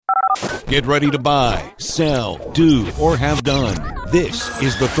Get ready to buy, sell, do, or have done. This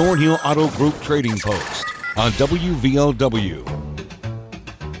is the Thornhill Auto Group Trading Post on WVOW.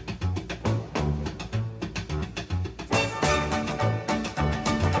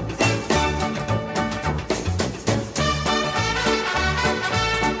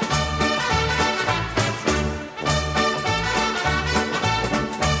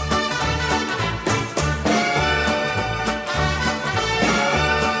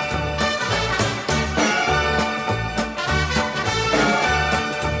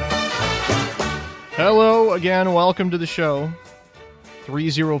 Hello again, welcome to the show.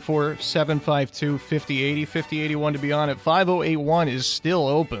 304-752-5080, 5081 to be on it. 5081 is still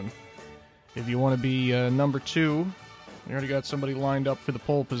open. If you want to be number two, we already got somebody lined up for the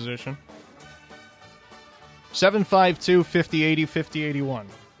pole position. 752-5080, 5081.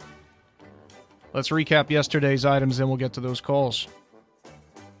 Let's recap yesterday's items, then we'll get to those calls.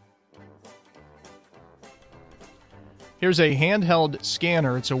 Here's a handheld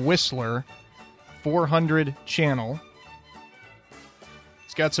scanner. It's a Whistler 400 channel.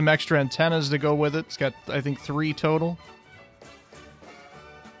 It's got some extra antennas to go with it. It's got, I think, 3 total.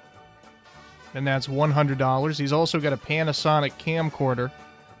 And that's $100. He's also got a Panasonic camcorder.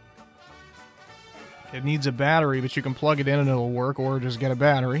 It needs a battery, but you can plug it in and it'll work, or just get a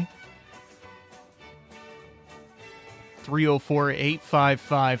battery.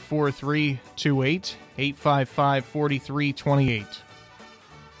 304-855-4328, 855-4328.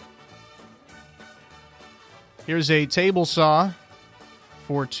 Here's a table saw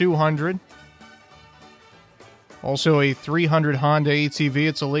for $200. Also a 300 Honda ATV.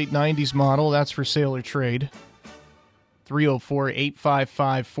 It's a late 90s model. That's for sale or trade.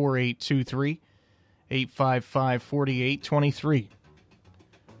 304-855-4823, 855-4823.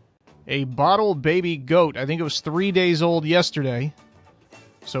 A bottle baby goat. I think it was 3 days old yesterday.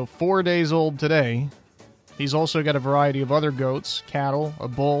 So 4 days old today. He's also got a variety of other goats, cattle, a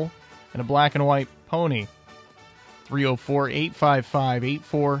bull, and a black and white pony.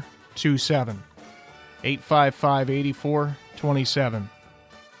 304-855-8427, 855-8427.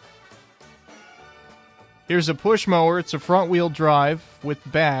 Here's a push mower. It's a front-wheel drive with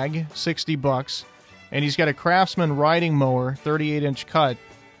bag, $60. And he's got a Craftsman riding mower, 38-inch cut,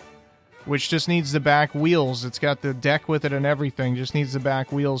 which just needs the back wheels. It's got the deck with it and everything. Just needs the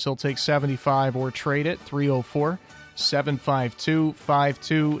back wheels. He'll take $75 or trade it.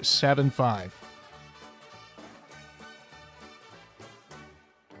 304-752-5275.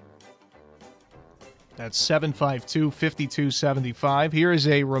 That's 752-5275. Here is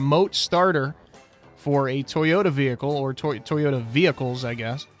a remote starter for a Toyota vehicle, or Toyota vehicles, I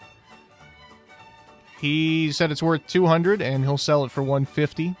guess. He said it's worth $200, and he'll sell it for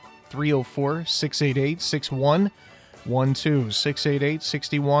 $150. 304-688-6112,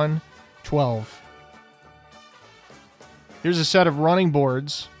 688-6112. Here's a set of running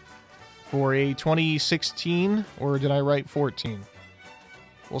boards for a 2016, or did I write 14?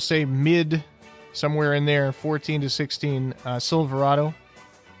 We'll say mid, somewhere in there, 14 to 16 Silverado.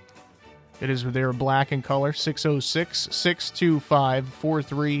 They're black in color.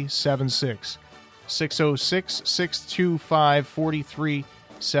 606-625-4376.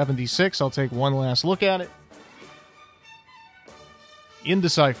 606-625-4376. I'll take one last look at it.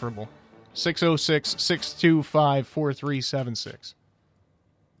 Indecipherable. 606-625-4376.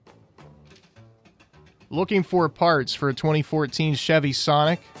 Looking for parts for a 2014 Chevy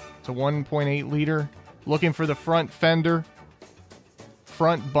Sonic. It's a 1.8 liter. Looking for the front fender,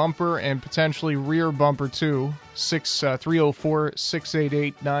 front bumper, and potentially rear bumper too.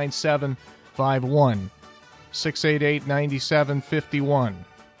 304-688-9751. 688-9751.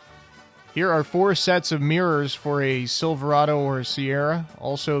 Here are 4 sets of mirrors for a Silverado or a Sierra.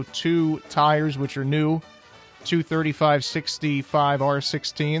 Also 2 tires, which are new. 2 35-65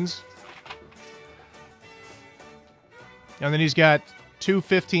 R16s. And then he's got 2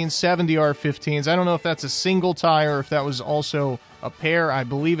 1570 R15s. I don't know if that's a single tire or if that was also a pair. I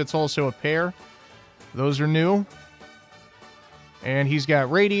believe it's also a pair. Those are new. And he's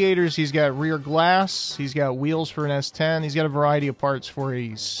got radiators, he's got rear glass, he's got wheels for an S10. He's got a variety of parts for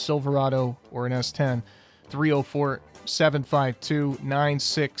a Silverado or an S10.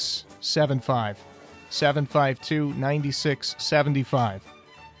 304-752-9675. 752-9675.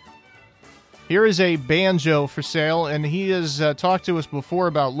 Here is a banjo for sale, and he has talked to us before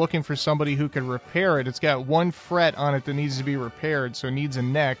about looking for somebody who could repair it. It's got 1 fret on it that needs to be repaired, so it needs a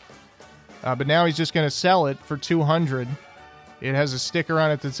neck. But now he's just going to sell it for $200. It has a sticker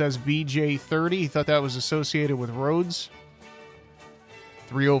on it that says VJ30. He thought that was associated with roads.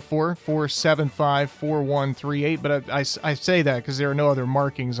 304-475-4138. But I say that because there are no other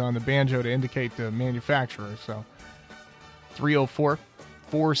markings on the banjo to indicate the manufacturer. So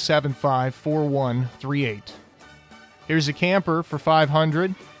 304-475-4138. Here's a camper for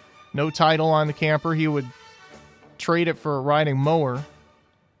 $500. No title on the camper. He would trade it for a riding mower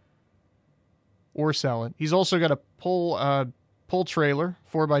or sell it. He's also got a pull trailer,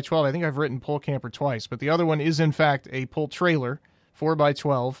 4x12. I think I've written pull camper twice, but the other one is in fact a pull trailer,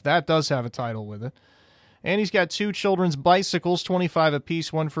 4x12. That does have a title with it. And he's got 2 children's bicycles, 25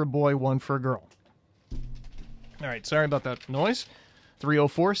 apiece, one for a boy, one for a girl. All right, sorry about that noise.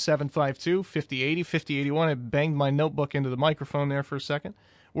 304-752-5080, 5081. I banged my notebook into the microphone there for a second.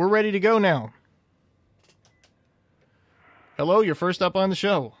 We're ready to go now. Hello, you're first up on the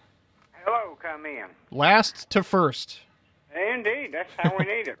show. Hello, come in. Last to first. Indeed, that's how we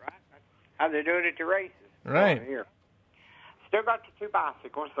need it, right? That's how they do it at the races. Right. Here. Still got the 2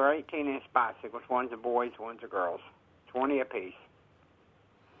 bicycles. They're 18-inch bicycles. One's a boy's, one's a girl's. 20 apiece.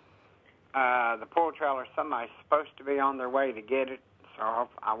 The pull trailer, somebody's supposed to be on their way to get it, so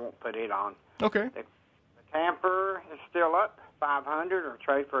I won't put it on. Okay. The camper is still up, $500, or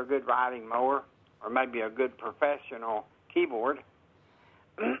trade for a good riding mower, or maybe a good professional keyboard.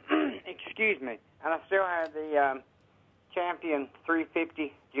 Excuse me. And I still have the Champion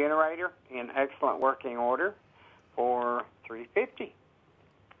 350 generator in excellent working order for $350.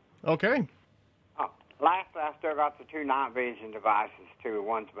 Okay. Oh, lastly, I still got the 2 night vision devices too.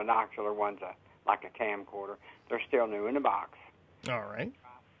 One's binocular, one's like a camcorder. They're still new in the box. All right.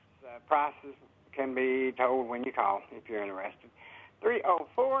 Prices can be told when you call if you're interested.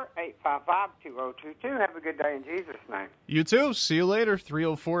 304-855-2022. Have a good day in Jesus' name. You too. See you later.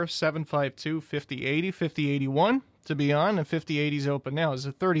 304-752-5080, 5081 to be on, and 5080's open now. It's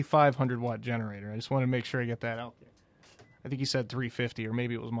a 3,500 watt generator. I just want to make sure I get that out there. I think he said 350, or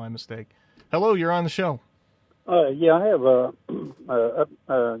maybe it was my mistake. Hello, you're on the show. Yeah, I have a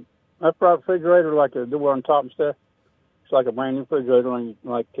upright refrigerator, like a door on top and stuff. It's like a brand new refrigerator, only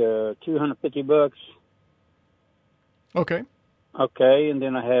like $250. Okay. Okay, and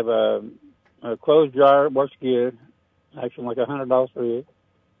then I have a clothes dryer. It works good. Actually, like $100 for it.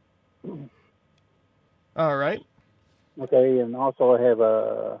 All right. Okay, and also I have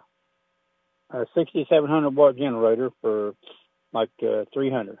a 6,700 watt generator for like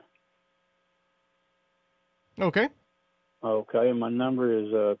 $300. Okay. Okay, and my number is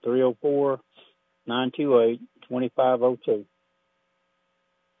 304-928-2502.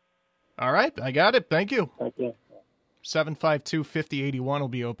 All right, I got it. Thank you. Thank you. 752-5081 will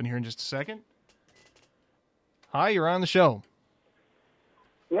be open here in just a second. Hi, you're on the show.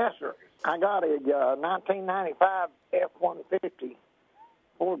 Yes, sir. I got a 1995 F-150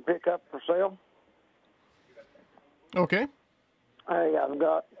 Ford pickup for sale. Okay. I've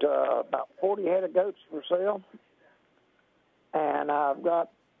got about 40 head of goats for sale, and I've got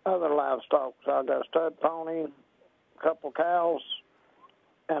other livestock. So I've got a stud pony, a couple cows,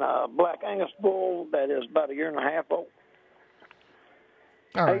 and a black Angus bull that is about 1.5 years old.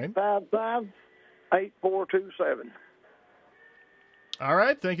 All right. 855-8427. All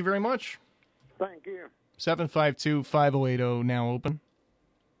right. Thank you very much. Thank you. 752-5080 now open.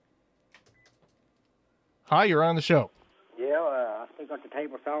 Hi, you're on the show. Yeah, I still got the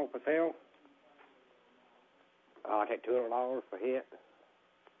table saw for sale. I'll take $200 for it,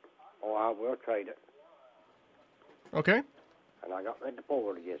 or I will trade it. Okay. And I got ready to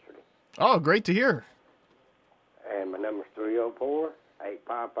forward it yesterday. Oh, great to hear. And my number's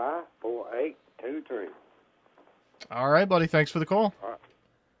 304-855-4823. All right, buddy. Thanks for the call. All right.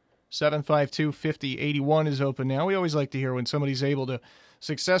 752-5081 is open now. We always like to hear when somebody's able to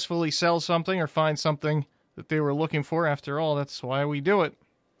successfully sell something or find something that they were looking for. After all, that's why we do it.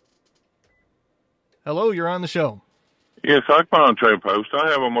 Hello, you're on the show. Yes, I found on trade post. I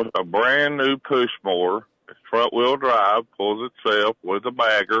have almost a brand new push mower. It's front wheel drive, pulls itself with a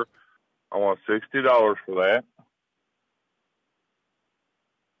bagger. I want $60 for that.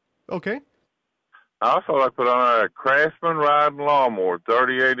 Okay. I also like to put on a Craftsman riding lawnmower,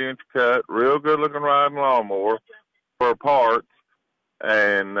 38-inch cut, real good-looking riding lawnmower for parts.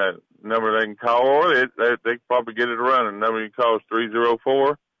 And number they can call, or they can probably get it running. Number you can call is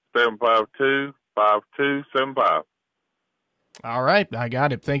 304-752-5275. All right, I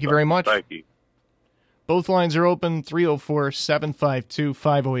got it. Thank you very much. Thank you. Both lines are open,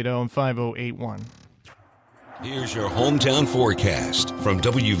 304-752-5080 and 5081. Here's your hometown forecast from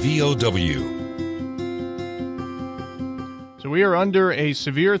WVOW. So we are under a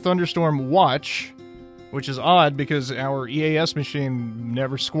severe thunderstorm watch, which is odd because our EAS machine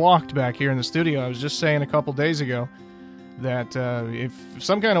never squawked back here in the studio. I was just saying a couple days ago that if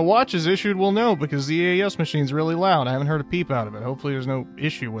some kind of watch is issued, we'll know, because the AES machine's really loud. I haven't heard a peep out of it. Hopefully there's no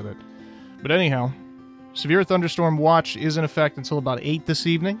issue with it. But anyhow, severe thunderstorm watch is in effect until about 8 this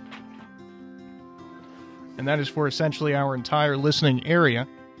evening. And that is for essentially our entire listening area.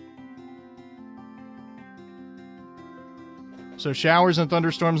 So showers and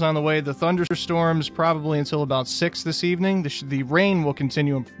thunderstorms on the way. The thunderstorms probably until about 6 this evening. The rain will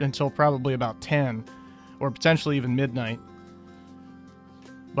continue until probably about 10 or potentially even midnight.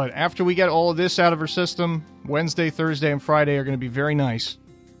 But after we get all of this out of our system, Wednesday, Thursday, and Friday are going to be very nice.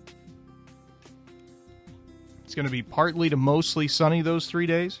 It's going to be partly to mostly sunny those 3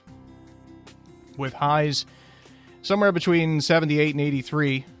 days, with highs somewhere between 78 and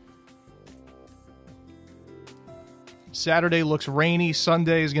 83. Saturday looks rainy.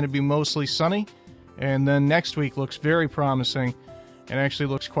 Sunday is going to be mostly sunny. And then next week looks very promising and actually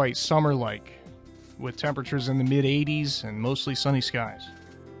looks quite summer-like, with temperatures in the mid-80s and mostly sunny skies.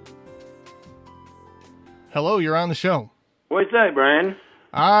 Hello, you're on the show. What you say, Brandon?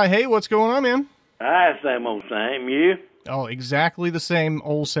 Hey, what's going on, man? Same old same. You? Oh, exactly the same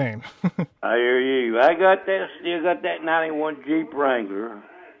old same. I hear you. Still got that 91 Jeep Wrangler.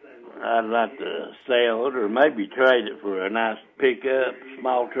 I'd like to sell it or maybe trade it for a nice pickup,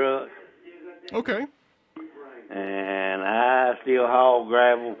 small truck. Okay. And I still haul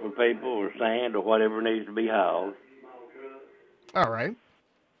gravel for people or sand or whatever needs to be hauled. All right.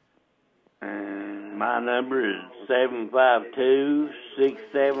 And my number is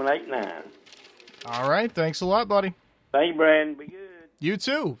 752-6789. All right. Thanks a lot, buddy. Thank you, Brandon. Be good. You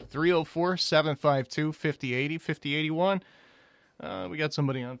too. 304-752-5080, 5081. We got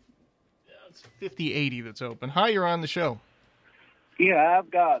somebody on. It's 5080 that's open. Hi, you're on the show. Yeah, I've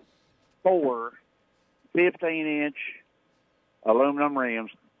got 4 15-inch aluminum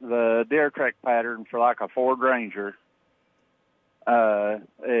rims, the deer track pattern for like a Ford Ranger.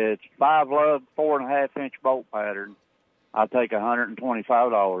 It's 5-lug, 4.5-inch bolt pattern. I take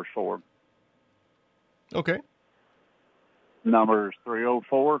 $125 for them. Okay. Number is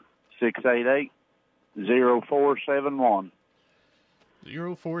 304-688-0471.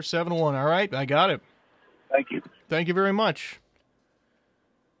 0471. All right, I got it. Thank you. Thank you very much.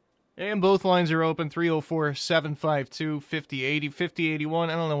 And both lines are open, 304-752-5080,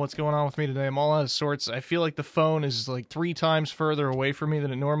 5081. I don't know what's going on with me today. I'm all out of sorts. I feel like the phone is like 3 times further away from me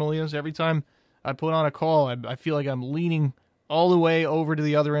than it normally is. Every time I put on a call, I feel like I'm leaning all the way over to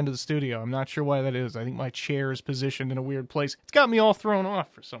the other end of the studio. I'm not sure why that is. I think my chair is positioned in a weird place. It's got me all thrown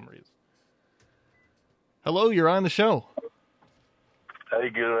off for some reason. Hello, you're on the show. Hey,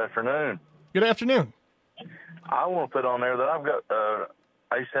 good afternoon. Good afternoon. I want to put on there that I've got,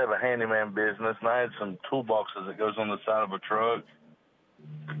 I used to have a handyman business, and I had some toolboxes that goes on the side of a truck.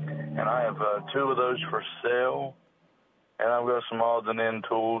 And I have 2 of those for sale, and I've got some odds and end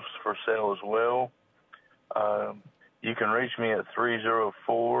tools for sale as well. You can reach me at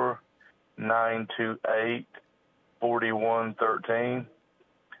 304-928-4113.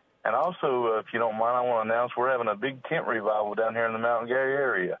 And also, if you don't mind, I want to announce we're having a big tent revival down here in the Mountain Gary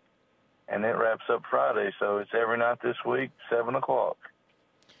area. And it wraps up Friday, so it's every night this week, 7 o'clock.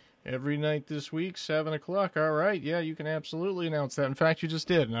 Every night this week, 7 o'clock. All right. Yeah, you can absolutely announce that. In fact, you just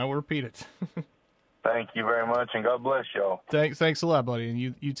did, and I will repeat it. Thank you very much, and God bless y'all. Thanks a lot, buddy, and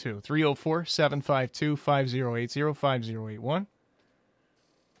you too. 304-752-5080, 5081.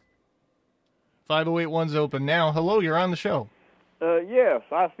 5081's open now. Hello, you're on the show. Yes,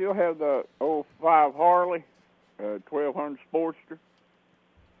 I still have the 05 Harley, 1200 Sportster.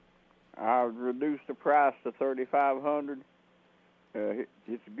 I've reduced the price to $3,500.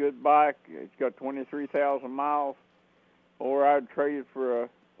 It's a good bike. It's got 23,000 miles. Or I'd trade it for a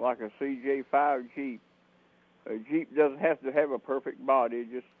CJ5 Jeep. A Jeep doesn't have to have a perfect body,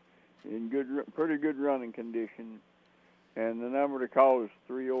 just in pretty good running condition. And the number to call is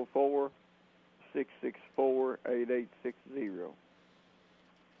 304-664-8860.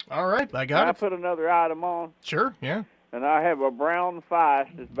 All right, I got it. Can I put another item on? Sure, yeah. And I have a brown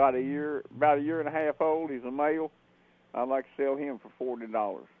Feist that's about a year and a half old. He's a male. I'd like to sell him for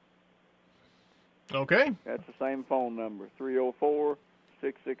 $40. Okay. That's the same phone number,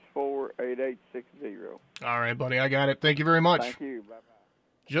 304-664-8860. All right, buddy, I got it. Thank you very much. Thank you. Bye-bye.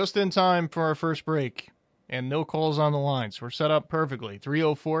 Just in time for our first break. and no calls on the lines. We're set up perfectly.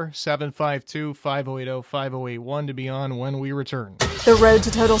 304-752-5080, 5081 to be on when we return. The road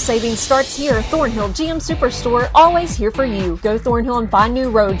to total savings starts here. Thornhill GM Superstore, always here for you. Go Thornhill and find new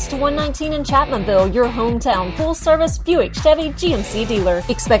roads to 119 in Chapmanville, your hometown full-service Buick, Chevy, GMC dealer.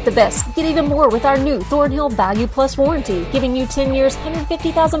 Expect the best. Get even more with our new Thornhill Value Plus warranty, giving you 10 years,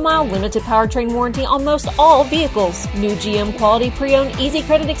 150,000-mile limited powertrain warranty on most all vehicles. New GM quality pre-owned easy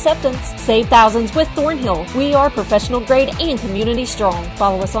credit acceptance. Save thousands with Thornhill. We are professional grade and community strong.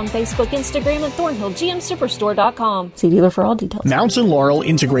 Follow us on Facebook, Instagram, and ThornhillGMSuperstore.com. See dealer for all details. Mounts & Laurel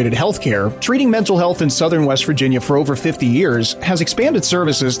Integrated Healthcare, treating mental health in southern West Virginia for over 50 years, has expanded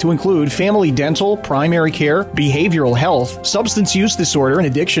services to include family dental, primary care, behavioral health, substance use disorder and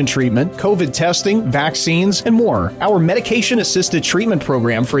addiction treatment, COVID testing, vaccines, and more. Our medication-assisted treatment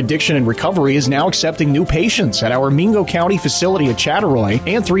program for addiction and recovery is now accepting new patients at our Mingo County facility at Chatteroy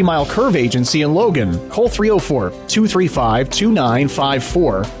and 3 Mile Curve Agency in Logan. Call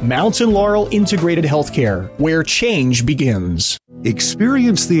 304-235-2954. Mounts & Laurel Integrated Healthcare, where change begins.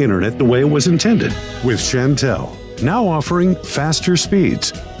 Experience the internet the way it was intended with Chantel. Now offering faster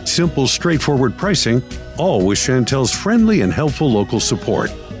speeds, simple, straightforward pricing, all with Chantel's friendly and helpful local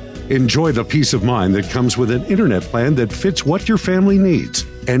support. Enjoy the peace of mind that comes with an internet plan that fits what your family needs.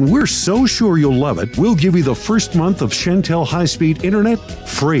 And we're so sure you'll love it, we'll give you the first month of Chantel high-speed internet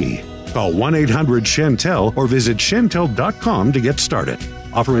free. Call 1-800-CHANTEL or visit Chantel.com to get started.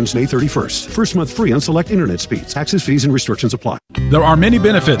 Offer ends May 31st. First month free on select internet speeds. Taxes, fees, and restrictions apply. There are many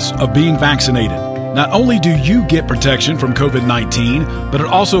benefits of being vaccinated. Not only do you get protection from COVID-19, but it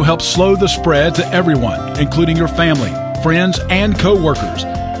also helps slow the spread to everyone, including your family, friends, and co-workers.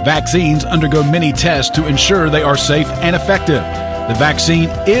 Vaccines undergo many tests to ensure they are safe and effective. The vaccine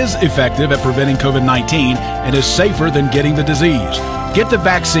is effective at preventing COVID-19 and is safer than getting the disease. Get the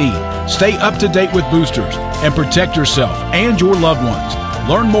vaccine, stay up to date with boosters, and protect yourself and your loved ones.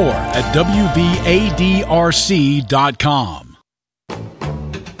 Learn more at WVADRC.com.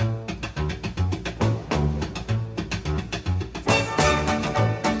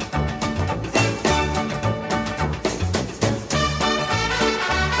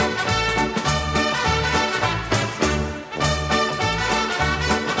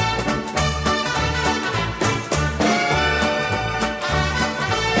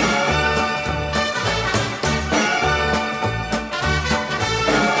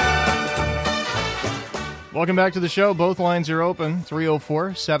 Welcome back to the show. Both lines are open.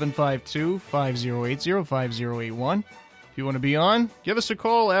 304-752-5080, 5081. If you want to be on, give us a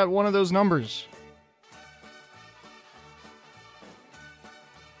call at one of those numbers.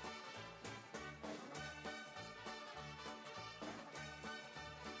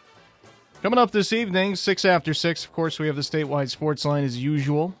 Coming up this evening, 6 after 6, of course, we have the statewide sports line as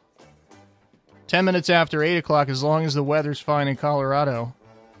usual. 10 minutes after 8 o'clock, as long as the weather's fine in Colorado,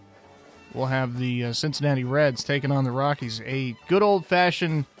 we'll have the Cincinnati Reds taking on the Rockies. A good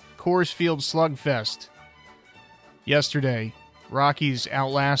old-fashioned Coors Field slugfest. Yesterday, Rockies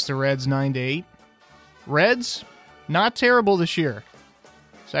outlast the Reds 9-8. Reds, not terrible this year.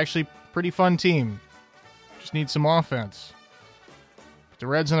 It's actually a pretty fun team. Just need some offense. But the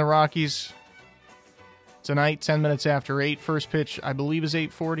Reds and the Rockies tonight, 10 minutes after 8. First pitch, I believe, is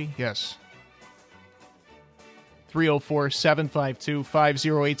 8:40. Yes.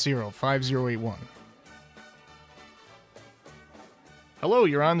 304-752-5080, 5081. Hello,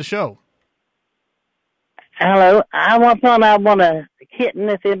 you're on the show. Hello. I want a kitten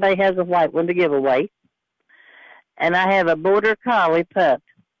if anybody has a white one to give away. And I have a border collie pup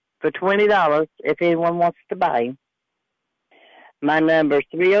for $20 if anyone wants to buy him. My number is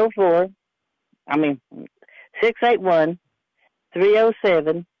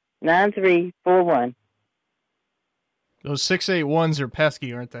 681-307-9341. Those 681s are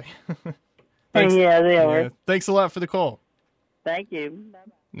pesky, aren't they? Yeah, they are. Thanks a lot for the call. Thank you.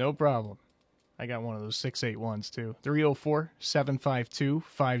 No problem. I got one of those 681s, too.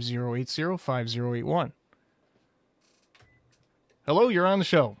 304-752-5080, 5081. Hello, you're on the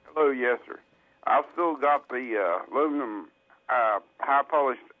show. Hello, yes, sir. I've still got the aluminum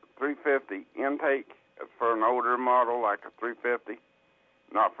high-polished 350 intake. It's for an older model, like a 350,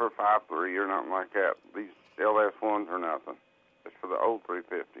 not for 5.3 or nothing like that. These LS1s or nothing. It's for the old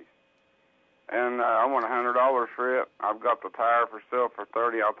 350s. And I want $100 for it. I've got the tire for sale for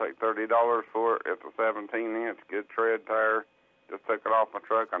 $30. I'll take $30 for it. It's a 17-inch, good tread tire. Just took it off my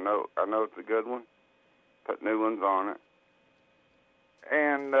truck. I know it's a good one. Put new ones on it.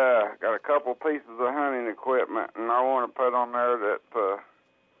 And got a couple pieces of hunting equipment, and I want to put on there that,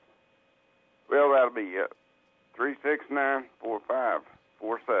 that'll be it.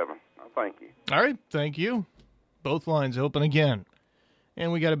 369-4547. Thank you. All right, thank you. Both lines open again.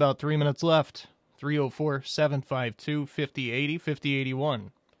 And we got about 3 minutes left. 304-752-5080,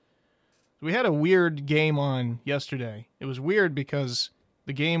 5081. We had a weird game on yesterday. It was weird because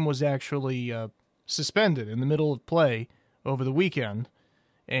the game was actually suspended in the middle of play over the weekend.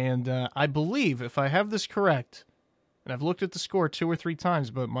 And I believe, if I have this correct, and I've looked at the score 2 or 3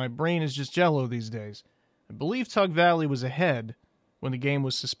 times, but my brain is just jello these days. I believe Tug Valley was ahead when the game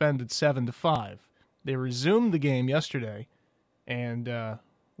was suspended 7-5. They resumed the game yesterday, and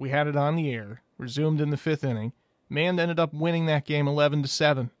we had it on the air. Resumed in the 5th inning. Man ended up winning that game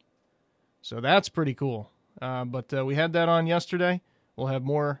 11-7. So that's pretty cool. But we had that on yesterday. We'll have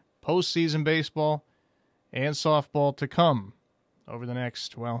more postseason baseball and softball to come over the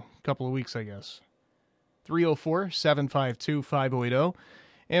next, couple of weeks, I guess. 304-752-5080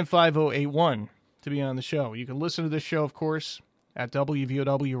 and 5081 to be on the show. You can listen to this show, of course, at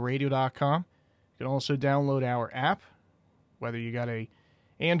WVOWradio.com. You can also download our app, whether you got a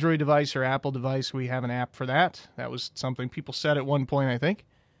Android device or Apple device. We have an app for that. That was something people said at one point, I think.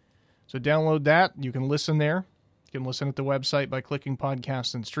 So download that. You can listen there. You can listen at the website by clicking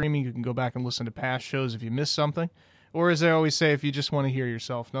podcast and streaming. You can go back and listen to past shows if you missed something. Or as I always say, if you just want to hear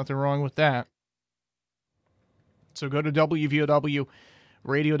yourself. Nothing wrong with that. So go to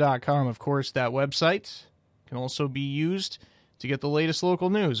WVOWradio.com. Of course, that website can also be used to get the latest local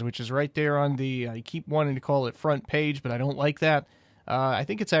news, which is right there on the, I keep wanting to call it front page, but I don't like that. I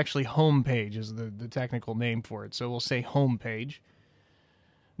think it's actually home page is the technical name for it. So we'll say home page.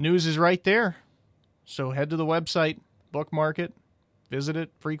 News is right there. So head to the website, bookmark it, visit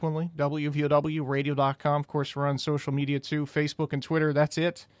it frequently, WVOWradio.com. Of course, we're on social media too, Facebook and Twitter. That's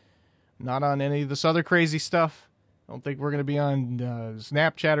it. Not on any of this other crazy stuff. I don't think we're going to be on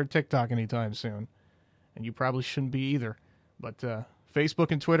Snapchat or TikTok anytime soon. And you probably shouldn't be either. But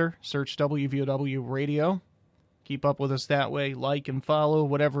Facebook and Twitter, search WVOW Radio. Keep up with us that way. Like and follow,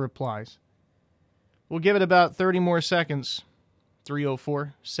 whatever applies. We'll give it about 30 more seconds.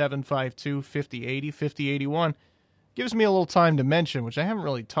 304-752-5080, 5081. Gives me a little time to mention, which I haven't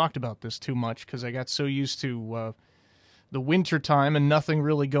really talked about this too much because I got so used to the winter time and nothing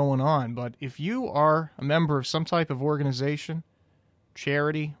really going on. But if you are a member of some type of organization,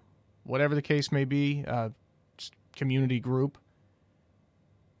 charity, whatever the case may be, community group,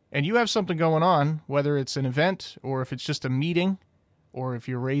 and you have something going on, whether it's an event or if it's just a meeting or if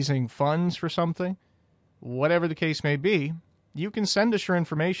you're raising funds for something, whatever the case may be, you can send us your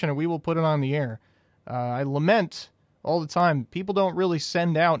information and we will put it on the air. I lament all the time, people don't really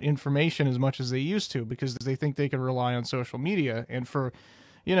send out information as much as they used to because they think they can rely on social media. And for,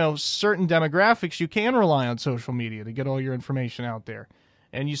 certain demographics, you can rely on social media to get all your information out there.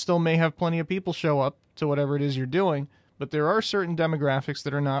 And you still may have plenty of people show up to whatever it is you're doing, but there are certain demographics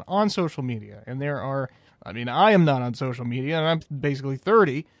that are not on social media. And there are, I am not on social media, and I'm basically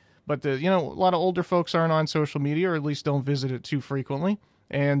 30, but a lot of older folks aren't on social media, or at least don't visit it too frequently.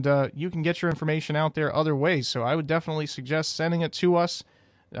 And you can get your information out there other ways. So I would definitely suggest sending it to us.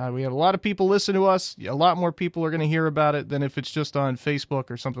 We have a lot of people listen to us. A lot more people are going to hear about it than if it's just on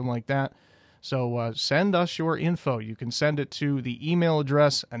Facebook or something like that. So send us your info. You can send it to the email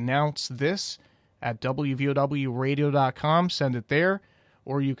address announcethis@WVOWradio.com. Send it there.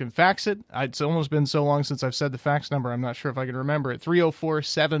 Or you can fax it. It's almost been so long since I've said the fax number, I'm not sure if I can remember it.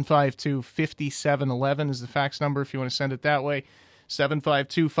 304-752-5711 is the fax number if you want to send it that way.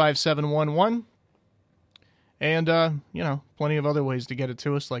 752-5711. And, plenty of other ways to get it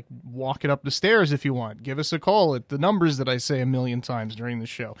to us, like walk it up the stairs if you want. Give us a call at the numbers that I say a million times during the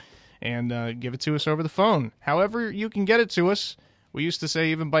show. And give it to us over the phone. However you can get it to us. We used to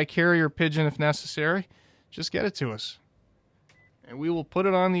say even by carrier pigeon if necessary. Just get it to us. And we will put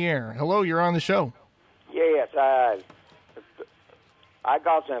it on the air. Hello, you're on the show. Yes, I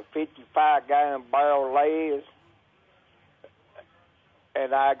got some 55-gallon barrel layers,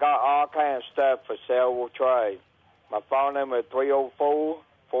 and I got all kinds of stuff for sale with trade. My phone number is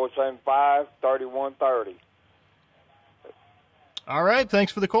 304-475-3130. All right,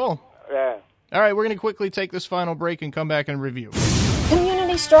 thanks for the call. Yeah. All right, we're going to quickly take this final break and come back and review.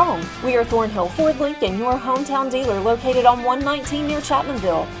 Community Strong. We are Thornhill Ford Lincoln, your hometown dealer located on 119 near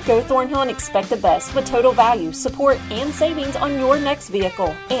Chapmanville. Go Thornhill and expect the best with total value, support, and savings on your next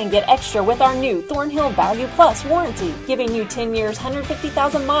vehicle. And get extra with our new Thornhill Value Plus warranty, giving you 10 years,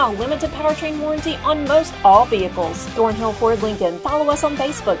 150,000-mile limited powertrain warranty on most all vehicles. Thornhill Ford Lincoln. Follow us on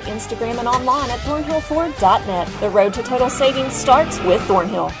Facebook, Instagram, and online at thornhillford.net. The road to total savings starts with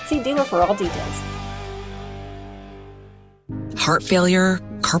Thornhill. See dealer for all details. Heart failure,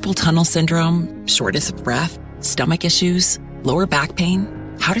 carpal tunnel syndrome, shortness of breath, stomach issues, lower back pain.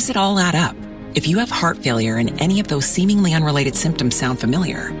 How does it all add up? If you have heart failure and any of those seemingly unrelated symptoms sound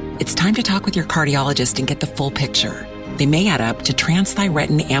familiar, it's time to talk with your cardiologist and get the full picture. They may add up to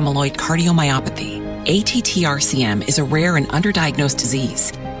transthyretin amyloid cardiomyopathy. ATTRCM is a rare and underdiagnosed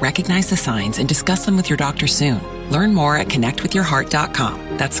disease. Recognize the signs and discuss them with your doctor soon. Learn more at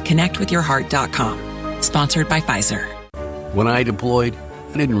connectwithyourheart.com. That's connectwithyourheart.com. Sponsored by Pfizer. When I deployed,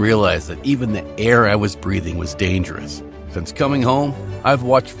 I didn't realize that even the air I was breathing was dangerous. Since coming home, I've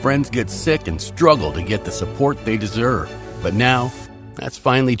watched friends get sick and struggle to get the support they deserve. But now, that's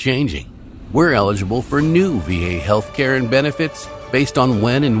finally changing. We're eligible for new VA healthcare and benefits based on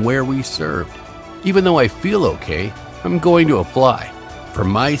when and where we served. Even though I feel okay, I'm going to apply. For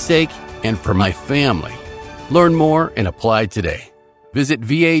my sake and for my family. Learn more and apply today. Visit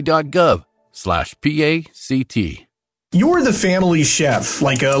va.gov/PACT. You're the family chef,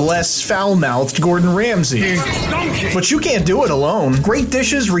 like a less foul-mouthed Gordon Ramsay. But you can't do it alone. Great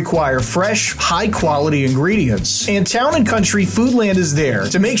dishes require fresh, high-quality ingredients. And Town & Country Foodland is there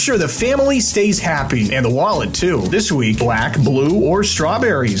to make sure the family stays happy, and the wallet, too. This week, black, blue, or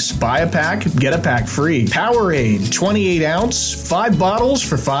strawberries. Buy a pack, get a pack free. Powerade, 28 ounce, 5 bottles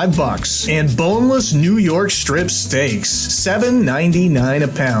for $5. And boneless New York strip steaks, $7.99 a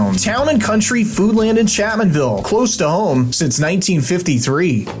pound. Town & Country Foodland in Chapmanville, close to home since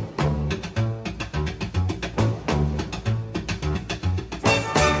 1953.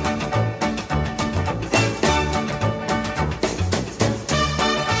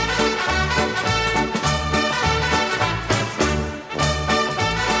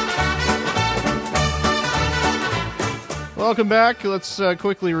 Welcome back. Let's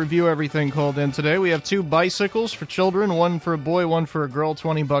quickly review everything called in today. We have 2 bicycles for children, one for a boy, one for a girl,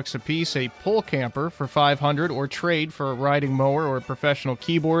 $20 a piece. A pull camper for $500, or trade for a riding mower or a professional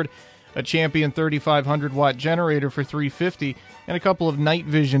keyboard. A Champion 3500 watt generator for $350, and a couple of night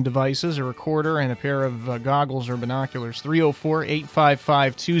vision devices, a recorder, and a pair of goggles or binoculars.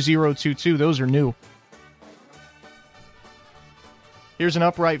 304-855-2022. Those are new. Here's an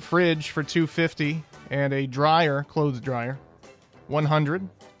upright fridge for $250. And a dryer, clothes dryer, $100.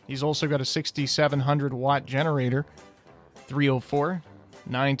 He's also got a 6,700 watt generator,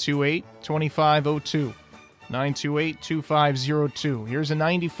 304-928-2502, 928-2502. Here's a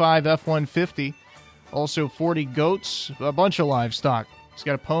 95 F-150, also 40 goats, a bunch of livestock. He's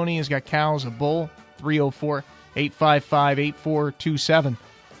got a pony, he's got cows, a bull, 304-855-8427,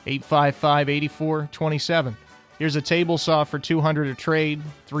 855-8427. Here's a table saw for $200 a trade,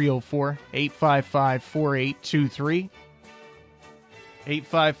 304-855-4823,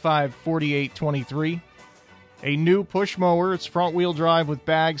 855-4823. A new push mower, it's front-wheel drive with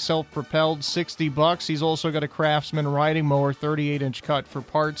bag, self-propelled, $60. He's also got a Craftsman riding mower, 38-inch cut for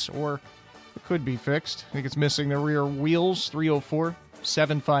parts, or it could be fixed. I think it's missing the rear wheels,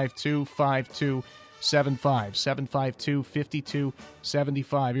 304-752-5275,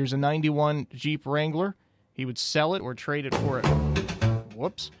 752-5275. Here's a 91 Jeep Wrangler. He would sell it or trade it for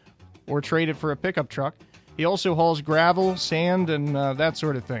or trade it for a pickup truck. He also hauls gravel, sand, and that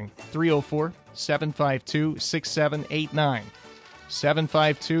sort of thing. 304-752-6789.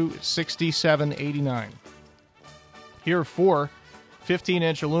 752-6789. Here are 4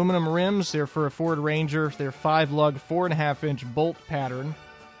 15-inch aluminum rims. They're for a Ford Ranger. They're 5-lug, 4.5-inch bolt pattern.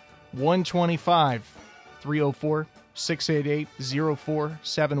 $125.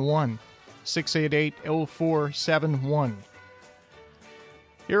 304-688-0471. 688-0471.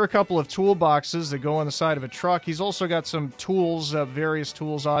 Here are a couple of toolboxes that go on the side of a truck. He's also got some tools, various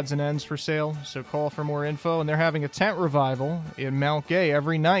tools, odds and ends for sale, so call for more info. And they're having a tent revival in Mount Gay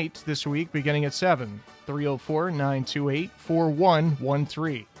every night this week, beginning at 7.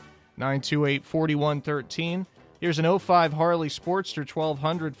 304-928-4113. 928-4113. Here's an 05 Harley Sportster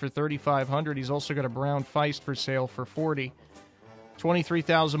 1200 for $3,500. He's also got a brown Feist for sale for $40.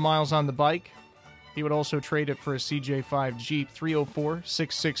 23,000 miles on the bike. He would also trade it for a CJ5 Jeep.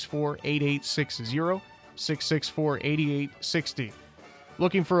 304-664-8860, 664-8860.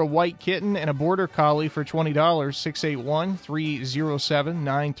 Looking for a white kitten and a border collie for $20,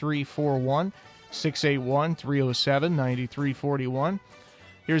 681-307-9341, 681-307-9341.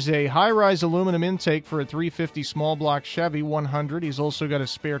 Here's a high-rise aluminum intake for a 350 small block Chevy 100. He's also got a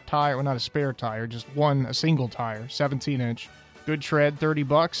spare tire, well, not a spare tire, just a single tire, 17-inch. Good tread,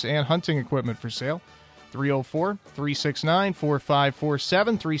 $30, and hunting equipment for sale.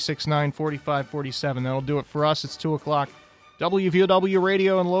 304-369-4547, 369-4547. That'll do it for us. It's 2 o'clock. WVOW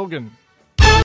Radio in Logan.